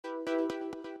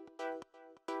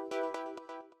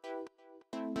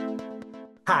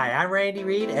Hi, I'm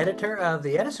Reid, editor of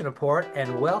the Edison Report,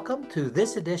 and welcome to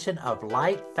this edition of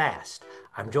Light Fast.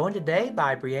 I'm joined today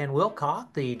by Brienne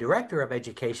Wilcott, the Director of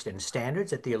Education and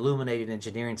Standards at the Illuminating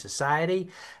Engineering Society,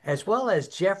 as well as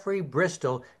Jeffrey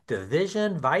Bristol,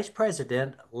 Division Vice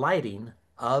President, Lighting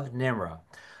of NEMRA.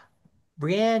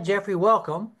 Brienne, Jeffrey,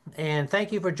 welcome, and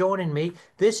thank you for joining me.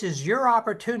 This is your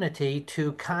opportunity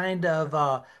to kind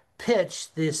of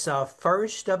pitch this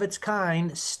first of its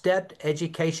kind stepped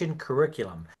education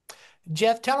curriculum.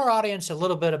 Jeff, tell our audience a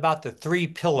little bit about the three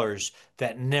pillars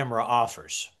that NEMRA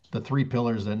offers. The three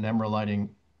pillars that NEMRA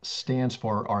Lighting stands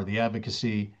for are the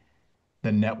advocacy, the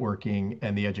networking,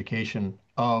 and the education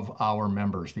of our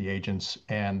members, the agents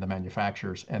and the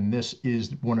manufacturers. And this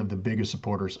is one of the biggest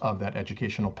supporters of that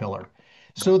educational pillar.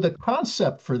 So the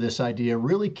concept for this idea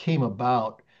really came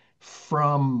about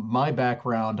from my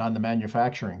background on the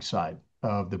manufacturing side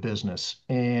of the business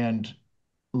and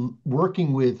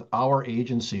working with our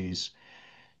agencies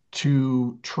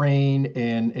to train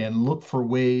and look for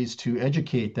ways to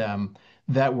educate them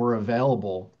that were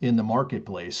available in the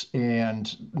marketplace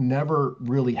and never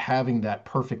really having that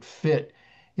perfect fit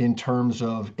in terms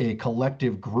of a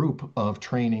collective group of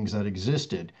trainings that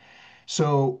existed.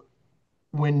 So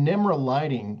when NEMRA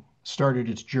Lighting started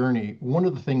its journey, one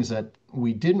of the things that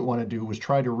we didn't want to do was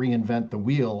try to reinvent the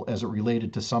wheel as it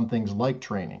related to some things like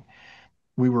training.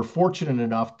 We were fortunate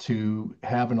enough to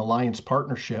have an alliance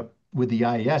partnership with the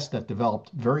IES that developed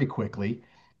very quickly.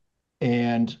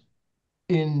 And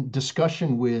in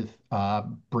discussion with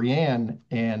Brienne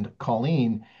and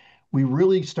Colleen, we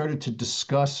really started to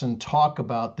discuss and talk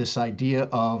about this idea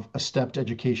of a stepped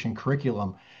education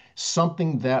curriculum,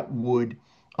 something that would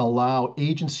allow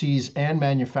agencies and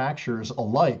manufacturers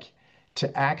alike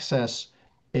to access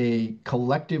a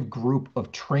collective group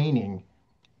of training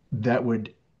that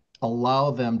would allow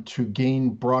them to gain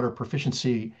broader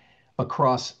proficiency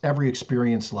across every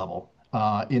experience level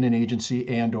in an agency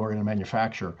and or in a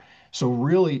manufacturer. So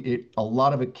really, a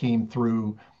lot of it came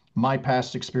through my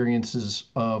past experiences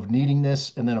of needing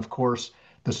this, and then of course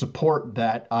the support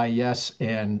that IES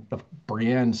and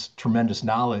Brienne's tremendous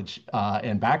knowledge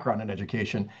and background in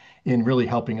education in really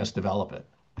helping us develop it.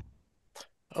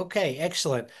 Okay,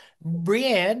 excellent.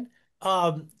 Brienne,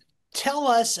 um, tell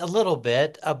us a little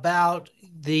bit about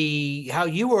the how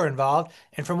you were involved.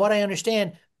 And from what I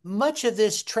understand, much of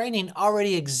this training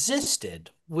already existed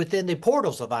within the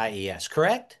portals of IES,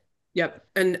 correct? Yep.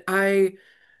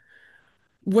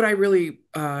 What I really,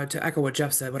 to echo what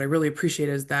Jeff said, what I really appreciate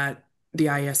is that the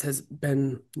IES has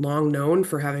been long known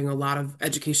for having a lot of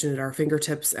education at our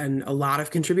fingertips and a lot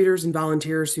of contributors and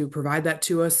volunteers who provide that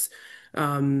to us.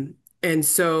 And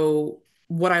so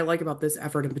what I like about this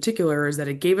effort in particular is that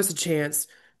it gave us a chance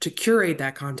to curate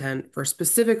that content for a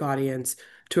specific audience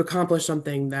to accomplish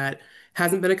something that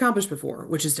hasn't been accomplished before,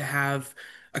 which is to have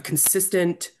a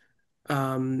consistent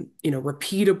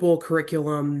repeatable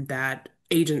curriculum that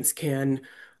agents can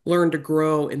learn to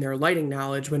grow in their lighting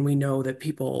knowledge when we know that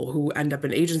people who end up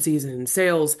in agencies and in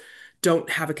sales don't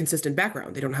have a consistent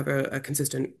background. They don't have a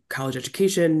consistent college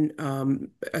education,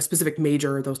 a specific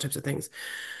major, those types of things.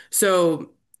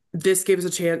 So this gave us a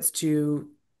chance to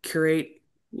curate,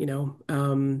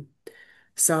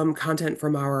 some content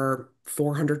from our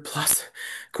 400 plus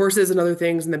courses and other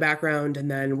things in the background. And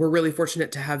then we're really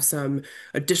fortunate to have some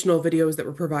additional videos that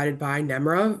were provided by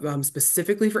NEMRA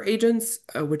specifically for agents,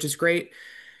 which is great.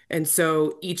 And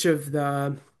so each of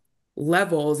the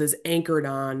levels is anchored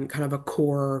on kind of a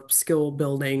core skill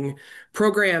building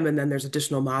program. And then there's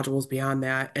additional modules beyond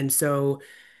that. And so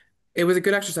it was a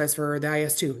good exercise for the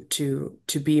IS2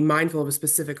 to be mindful of a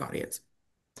specific audience.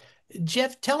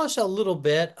 Jeff, tell us a little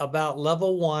bit about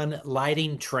level one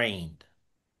lighting trained.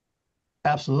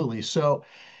 Absolutely. So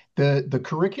the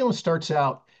curriculum starts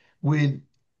out with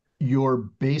your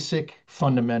basic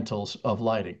fundamentals of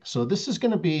lighting. So this is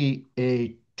going to be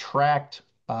a tract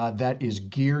that is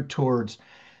geared towards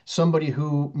somebody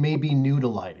who may be new to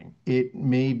lighting. It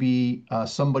may be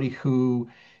somebody who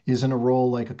is in a role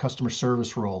like a customer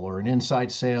service role or an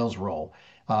inside sales role,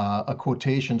 a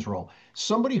quotations role.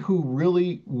 Somebody who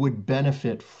really would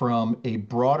benefit from a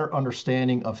broader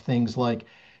understanding of things like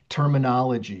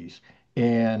terminologies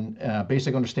and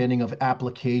basic understanding of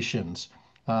applications,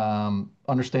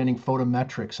 understanding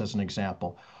photometrics as an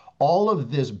example. All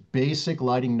of this basic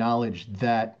lighting knowledge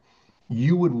that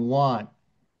you would want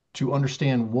to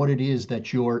understand what it is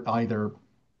that you're either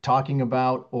talking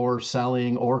about or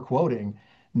selling or quoting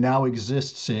now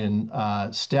exists in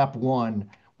step one,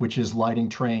 which is lighting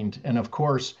trained. And of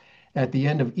course, at the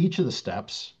end of each of the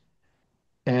steps,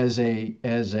 as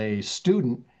a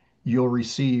student, you'll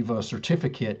receive a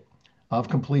certificate of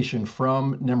completion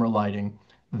from NEMRA Lighting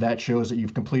that shows that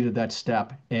you've completed that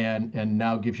step and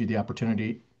now gives you the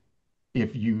opportunity,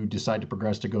 if you decide to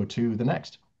progress, to go to the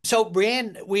next. So,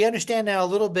 Brienne, we understand now a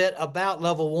little bit about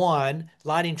level one,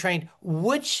 lighting trained.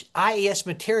 Which IES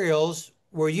materials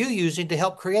were you using to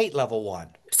help create level one?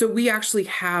 So we actually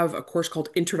have a course called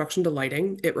Introduction to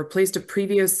Lighting. It replaced a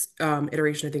previous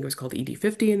iteration. I think it was called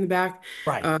ED50 in the back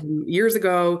Right. years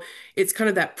ago. It's kind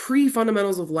of that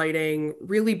pre-fundamentals of lighting,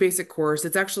 really basic course.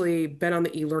 It's actually been on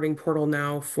the e-learning portal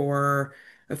now for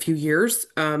a few years.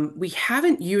 We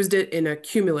haven't used it in a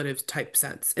cumulative type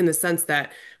sense, in the sense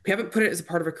that we haven't put it as a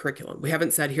part of a curriculum. We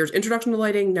haven't said, here's Introduction to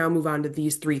Lighting, now move on to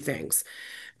these three things.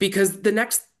 Because the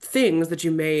next things that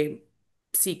you may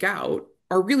seek out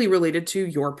are really related to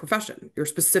your profession, your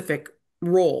specific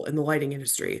role in the lighting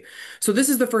industry. So this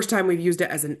is the first time we've used it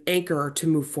as an anchor to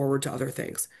move forward to other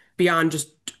things beyond just,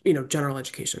 general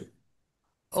education.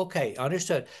 Okay,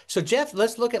 understood. So, Jeff,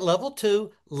 let's look at level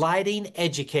two, lighting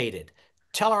educated.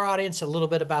 Tell our audience a little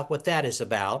bit about what that is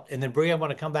about. And then, Brie, I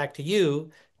want to come back to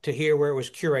you to hear where it was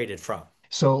curated from.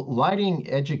 So lighting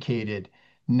educated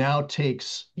now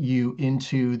takes you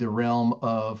into the realm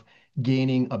of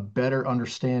gaining a better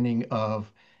understanding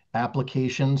of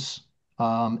applications,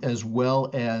 as well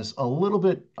as a little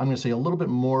bit, I'm going to say a little bit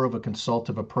more of a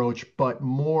consultative approach, but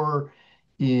more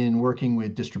in working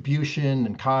with distribution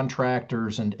and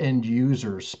contractors and end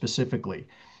users specifically.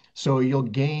 So you'll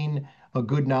gain a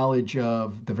good knowledge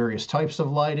of the various types of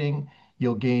lighting.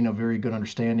 You'll gain a very good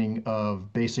understanding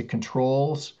of basic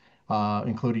controls,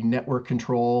 including network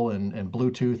control and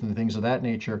Bluetooth and things of that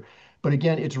nature. But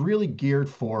again, it's really geared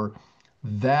for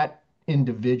that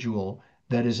individual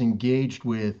that is engaged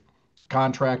with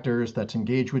contractors, that's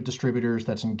engaged with distributors,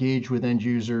 that's engaged with end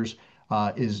users,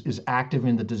 is active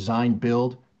in the design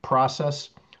build process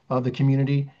of the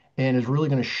community, and is really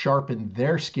going to sharpen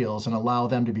their skills and allow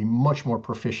them to be much more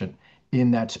proficient in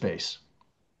that space.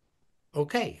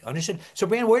 Okay, understood. So,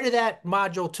 Brian, where did that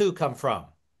module two come from?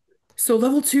 So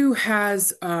level two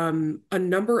has a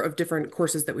number of different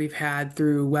courses that we've had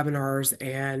through webinars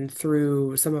and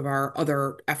through some of our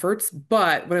other efforts.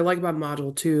 But what I like about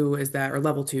module two is that, or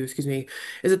level two, excuse me,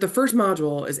 is that the first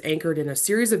module is anchored in a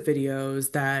series of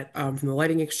videos that from the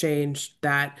Lighting Exchange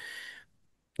that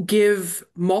give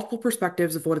multiple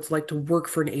perspectives of what it's like to work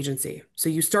for an agency. So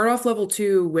you start off level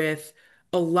two with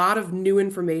a lot of new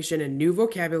information and new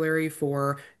vocabulary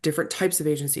for different types of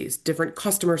agencies, different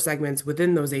customer segments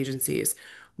within those agencies,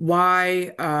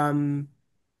 why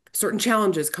certain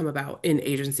challenges come about in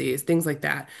agencies, things like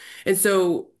that. And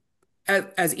so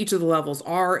as each of the levels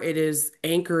are, it is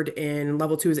anchored in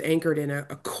level two is anchored in a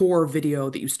core video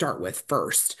that you start with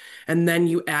first, and then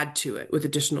you add to it with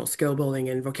additional skill building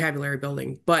and vocabulary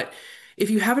building. But if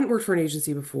you haven't worked for an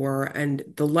agency before, and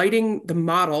the lighting, the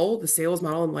model, the sales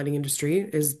model in the lighting industry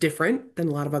is different than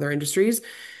a lot of other industries.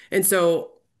 And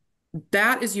so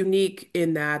that is unique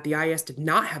in that the IES did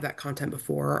not have that content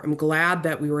before. I'm glad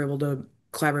that we were able to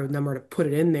collaborate with NEMRA to put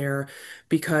it in there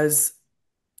because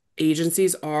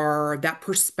agencies are that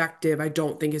perspective I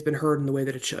don't think has been heard in the way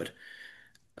that it should.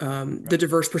 The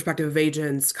diverse perspective of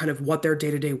agents, kind of what their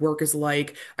day-to-day work is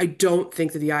like. I don't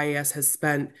think that the IAS has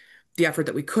spent the effort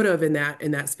that we could have in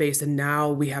that space, and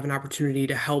now we have an opportunity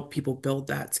to help people build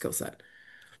that skill set.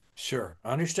 Sure,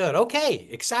 understood. Okay,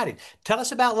 exciting. Tell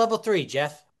us about level three,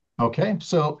 Jeff. Okay,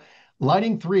 so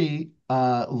lighting three,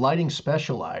 lighting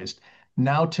specialized,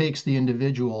 now takes the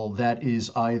individual that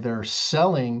is either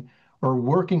selling or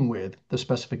working with the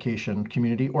specification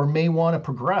community, or may want to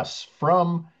progress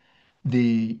from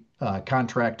the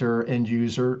contractor, end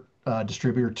user,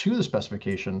 distributor to the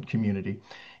specification community.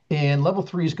 And level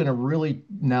three is going to really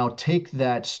now take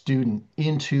that student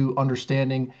into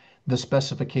understanding the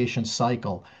specification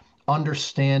cycle,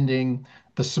 understanding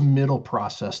the submittal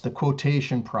process, the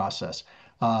quotation process,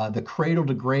 the cradle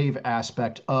to grave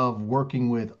aspect of working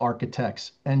with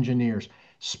architects, engineers,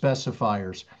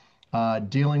 specifiers,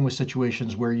 dealing with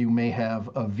situations where you may have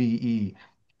a VE.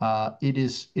 It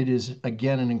is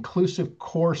again an inclusive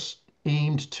course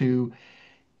aimed to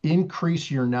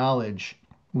increase your knowledge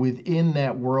within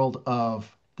that world of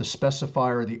the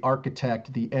specifier, the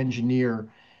architect, the engineer,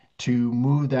 to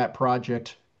move that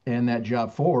project and that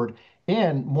job forward.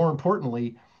 And more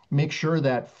importantly, make sure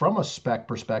that from a spec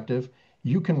perspective,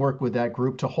 you can work with that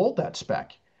group to hold that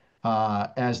spec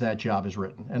as that job is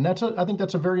written. And I think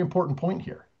that's a very important point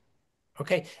here.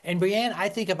 Okay, and Brienne, I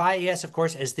think of IES, of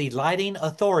course, as the lighting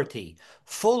authority,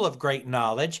 full of great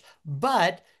knowledge,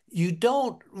 but you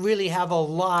don't really have a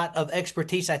lot of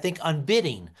expertise, I think, on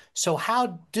bidding. So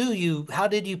how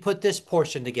did you put this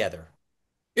portion together?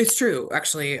 It's true,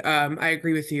 actually. I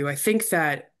agree with you. I think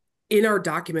that in our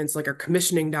documents, like our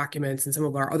commissioning documents and some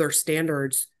of our other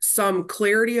standards, some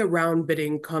clarity around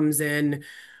bidding comes in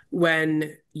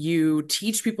when you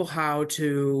teach people how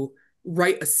to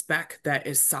write a spec that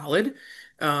is solid,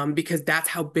 because that's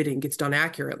how bidding gets done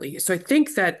accurately. So I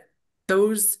think that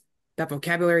that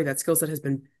vocabulary, that skill set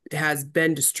has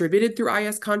been distributed through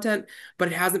IES content, but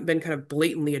it hasn't been kind of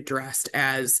blatantly addressed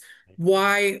as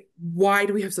why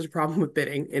do we have such a problem with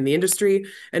bidding in the industry,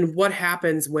 and what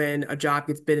happens when a job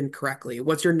gets bid incorrectly?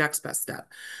 What's your next best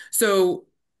step? So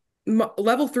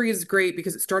level 3 is great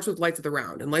because it starts with Lights of the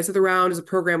Round, and Lights of the Round is a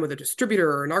program with a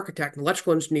distributor, an architect, an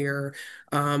electrical engineer,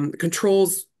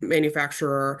 controls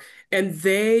manufacturer, and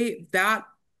that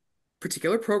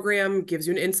particular program gives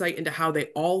you an insight into how they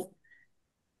all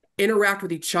interact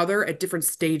with each other at different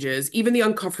stages, even the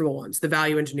uncomfortable ones, the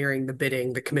value engineering, the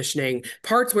bidding, the commissioning,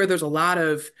 parts where there's a lot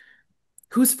of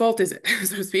whose fault is it,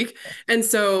 so to speak. And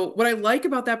so what I like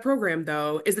about that program,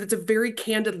 though, is that it's a very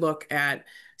candid look at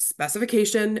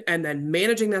specification and then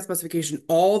managing that specification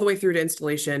all the way through to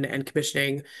installation and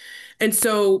commissioning. And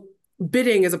so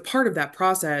bidding is a part of that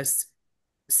process.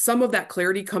 Some of that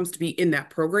clarity comes to be in that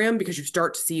program because you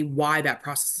start to see why that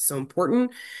process is so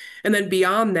important. And then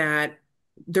beyond that,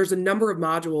 there's a number of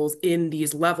modules in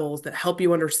these levels that help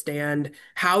you understand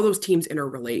how those teams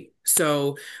interrelate.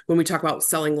 So when we talk about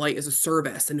selling light as a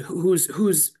service and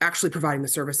who's actually providing the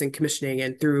service and commissioning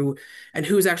and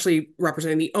who's actually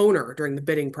representing the owner during the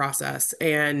bidding process,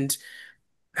 and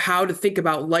how to think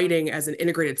about lighting as an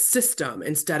integrated system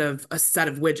instead of a set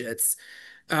of widgets.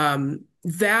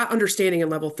 That understanding in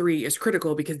level 3 is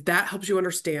critical because that helps you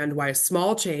understand why a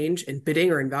small change in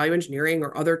bidding or in value engineering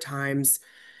or other times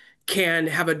can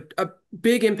have a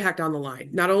big impact on the line,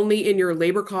 not only in your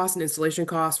labor costs and installation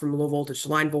costs from low voltage to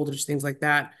line voltage, things like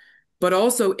that, but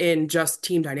also in just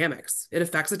team dynamics. It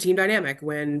affects the team dynamic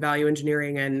when value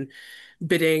engineering and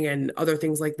bidding and other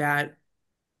things like that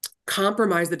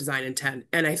compromise the design intent.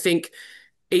 And I think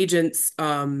agents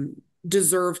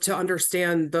deserve to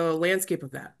understand the landscape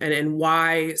of that and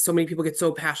why so many people get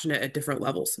so passionate at different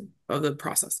levels of the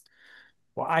process.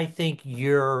 Well, I think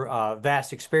your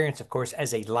vast experience, of course,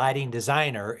 as a lighting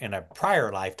designer in a prior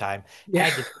lifetime Yeah,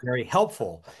 had to be very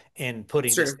helpful in putting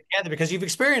it's this true. together because you've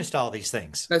experienced all these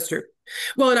things. That's true.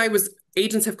 Well, and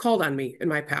agents have called on me in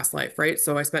my past life, right?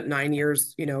 So I spent 9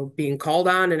 years, being called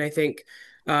on. And I think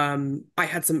I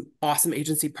had some awesome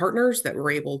agency partners that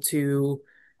were able to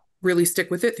really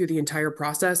stick with it through the entire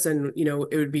process. And,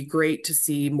 it would be great to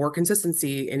see more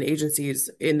consistency in agencies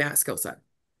in that skill set.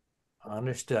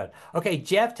 Understood. Okay,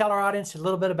 Jeff, tell our audience a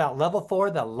little bit about level 4,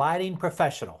 the lighting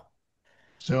professional.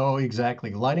 So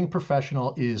exactly. Lighting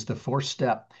professional is the fourth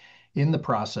step in the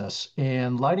process.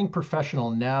 And lighting professional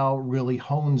now really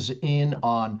hones in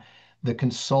on the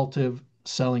consultative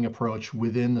selling approach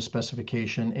within the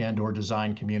specification and or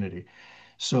design community.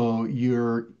 So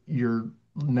you're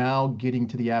now getting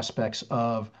to the aspects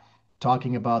of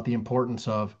talking about the importance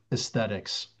of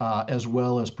aesthetics as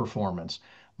well as performance,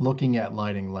 looking at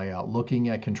lighting layout, looking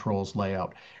at controls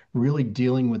layout, really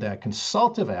dealing with that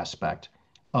consultative aspect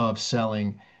of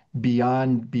selling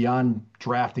beyond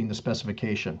drafting the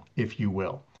specification, if you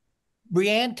will.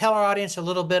 Brienne, tell our audience a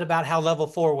little bit about how level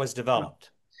 4 was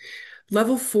developed.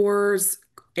 Level 4's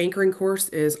anchoring course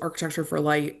is Architecture for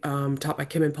Light, taught by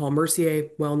Kim and Paul Mercier,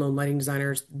 well-known lighting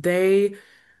designers. They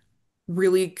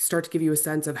really start to give you a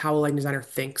sense of how a lighting designer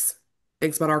thinks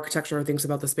about architecture, thinks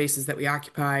about the spaces that we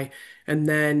occupy. And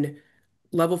then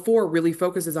level 4 really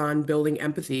focuses on building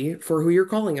empathy for who you're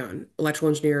calling on. Electrical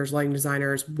engineers, lighting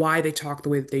designers, why they talk the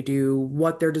way that they do,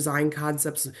 what their design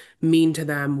concepts mean to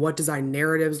them, what design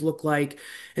narratives look like.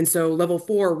 And so level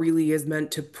 4 really is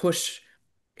meant to push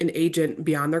an agent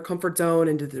beyond their comfort zone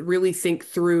and to really think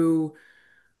through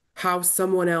how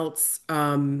someone else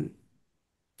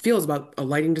feels about a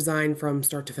lighting design from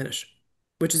start to finish,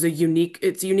 which is it's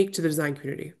unique to the design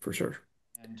community for sure.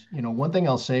 And one thing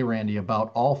I'll say, Randy,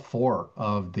 about all four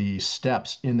of the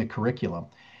steps in the curriculum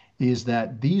is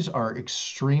that these are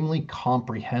extremely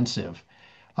comprehensive.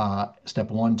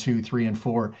 Step 1, 2, 3, and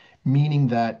 4, meaning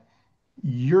that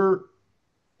you're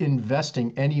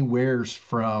investing anywheres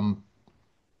from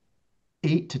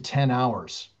 8 to 10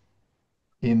 hours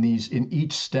in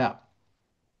each step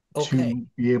Okay. to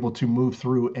be able to move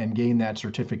through and gain that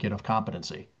certificate of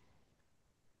competency.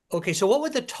 Okay, so what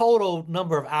would the total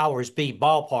number of hours be,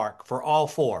 ballpark, for all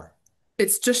 4?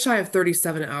 It's just shy of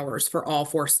 37 hours for all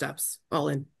 4 steps, all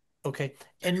in. Okay.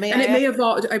 And may And I it may ask,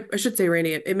 evolve. I should say,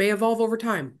 Rainey, it may evolve over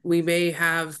time. We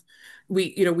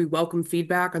welcome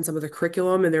feedback on some of the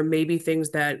curriculum, and there may be things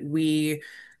that we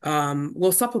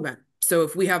will supplement So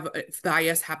if the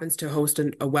IES happens to host a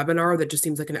webinar that just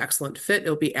seems like an excellent fit,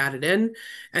 it'll be added in,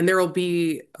 and there'll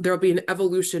be an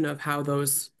evolution of how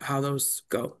those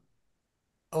go.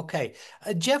 Okay.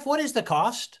 Jeff, what is the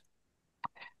cost?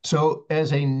 So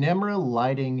as a NEMRA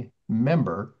Lighting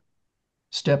member,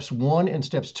 steps 1 and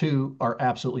steps 2 are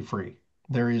absolutely free.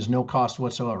 There is no cost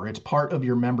whatsoever. It's part of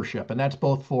your membership, and that's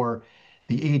both for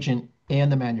the agent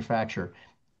and the manufacturer.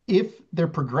 If they're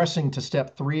progressing to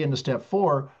step 3 and to step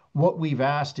 4, what we've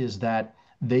asked is that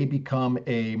they become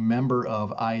a member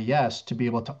of IES to be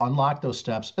able to unlock those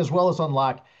steps, as well as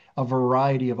unlock a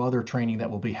variety of other training that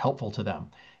will be helpful to them.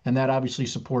 And that obviously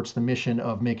supports the mission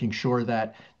of making sure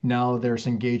that now there's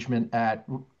engagement at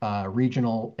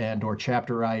regional and/or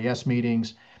chapter IES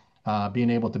meetings, being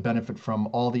able to benefit from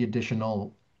all the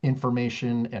additional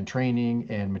information and training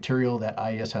and material that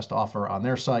IES has to offer on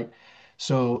their site.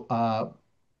 So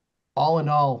all in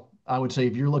all, I would say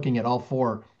if you're looking at all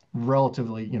 4,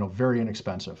 relatively, very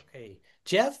inexpensive. Okay.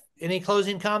 Jeff, any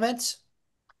closing comments?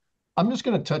 I'm just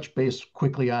going to touch base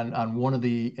quickly on one of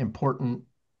the important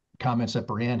comments that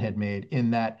Brienne had made,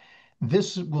 in that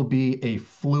this will be a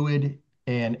fluid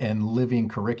and living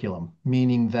curriculum,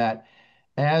 meaning that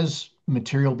as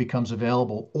material becomes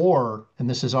available, and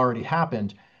this has already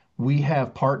happened, we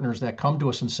have partners that come to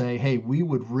us and say, hey, we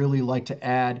would really like to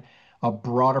add a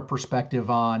broader perspective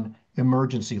on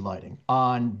emergency lighting,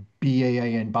 on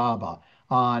BAA and BABA,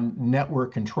 on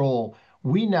network control.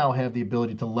 We now have the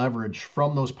ability to leverage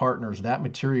from those partners that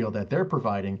material that they're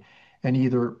providing and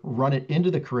either run it into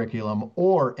the curriculum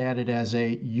or add it as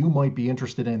you might be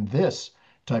interested in this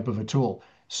type of a tool.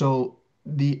 So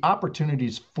the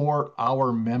opportunities for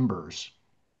our members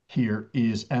here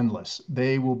is endless.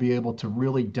 They will be able to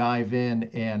really dive in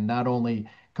and not only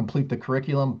complete the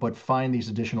curriculum, but find these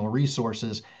additional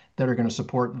resources that are going to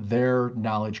support their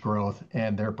knowledge growth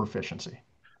and their proficiency.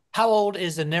 How old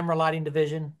is the NEMRA Lighting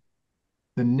Division?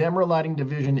 The NEMRA Lighting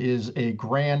Division is a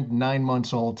grand 9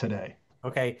 months old today.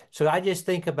 Okay, so I just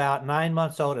think about 9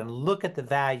 months old and look at the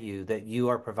value that you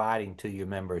are providing to your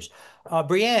members.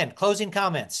 Brienne, closing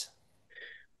comments.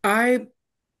 I've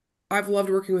loved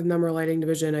working with NEMRA Lighting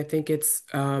Division. I think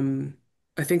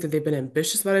I think that they've been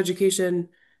ambitious about education.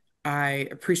 I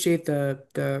appreciate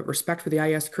the respect for the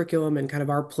IES curriculum and kind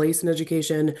of our place in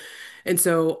education. And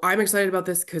so I'm excited about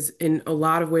this because in a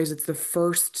lot of ways, it's the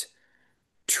first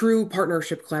true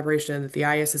partnership collaboration that the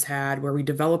IES has had where we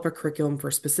develop a curriculum for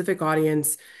a specific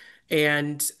audience.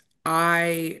 And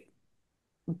I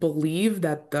believe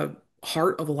that the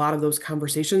heart of a lot of those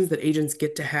conversations that agents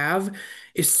get to have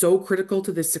is so critical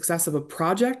to the success of a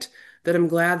project that I'm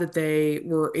glad that they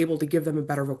were able to give them a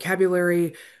better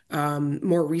vocabulary,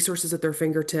 more resources at their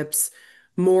fingertips,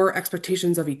 more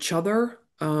expectations of each other,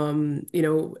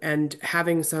 and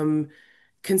having some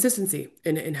consistency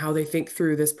in how they think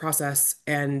through this process.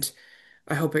 And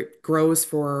I hope it grows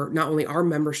for not only our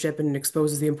membership and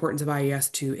exposes the importance of IES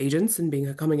to agents and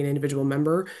becoming an individual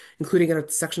member, including at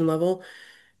a section level.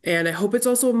 And I hope it's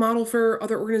also a model for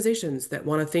other organizations that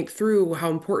want to think through how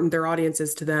important their audience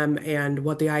is to them and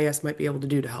what the IES might be able to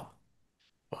do to help.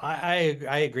 Well,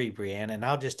 I agree, Brienne, and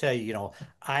I'll just tell you,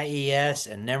 IES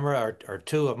and NEMRA are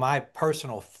 2 of my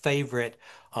personal favorite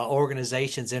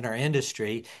organizations in our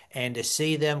industry, and to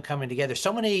see them coming together.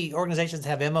 So many organizations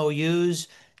have MOUs.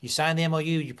 You sign the MOU,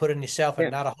 you put it in yourself,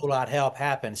 and not a whole lot of help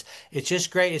happens. It's just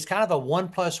great. It's kind of a 1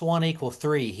 + 1 =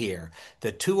 3 here.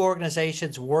 The 2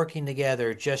 organizations working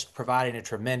together, just providing a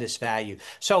tremendous value.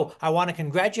 So I want to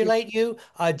congratulate you.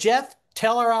 Jeff,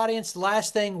 tell our audience the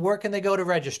last thing, where can they go to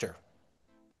register?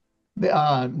 The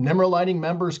NEMRA Lighting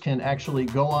members can actually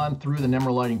go on through the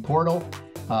NEMRA Lighting portal.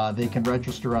 They can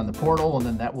register on the portal, and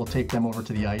then that will take them over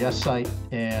to the IES site,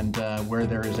 and where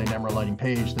there is a NEMRA Lighting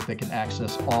page that they can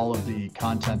access all of the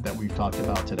content that we've talked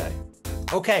about today.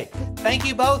 Okay, thank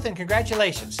you both, and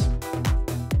congratulations.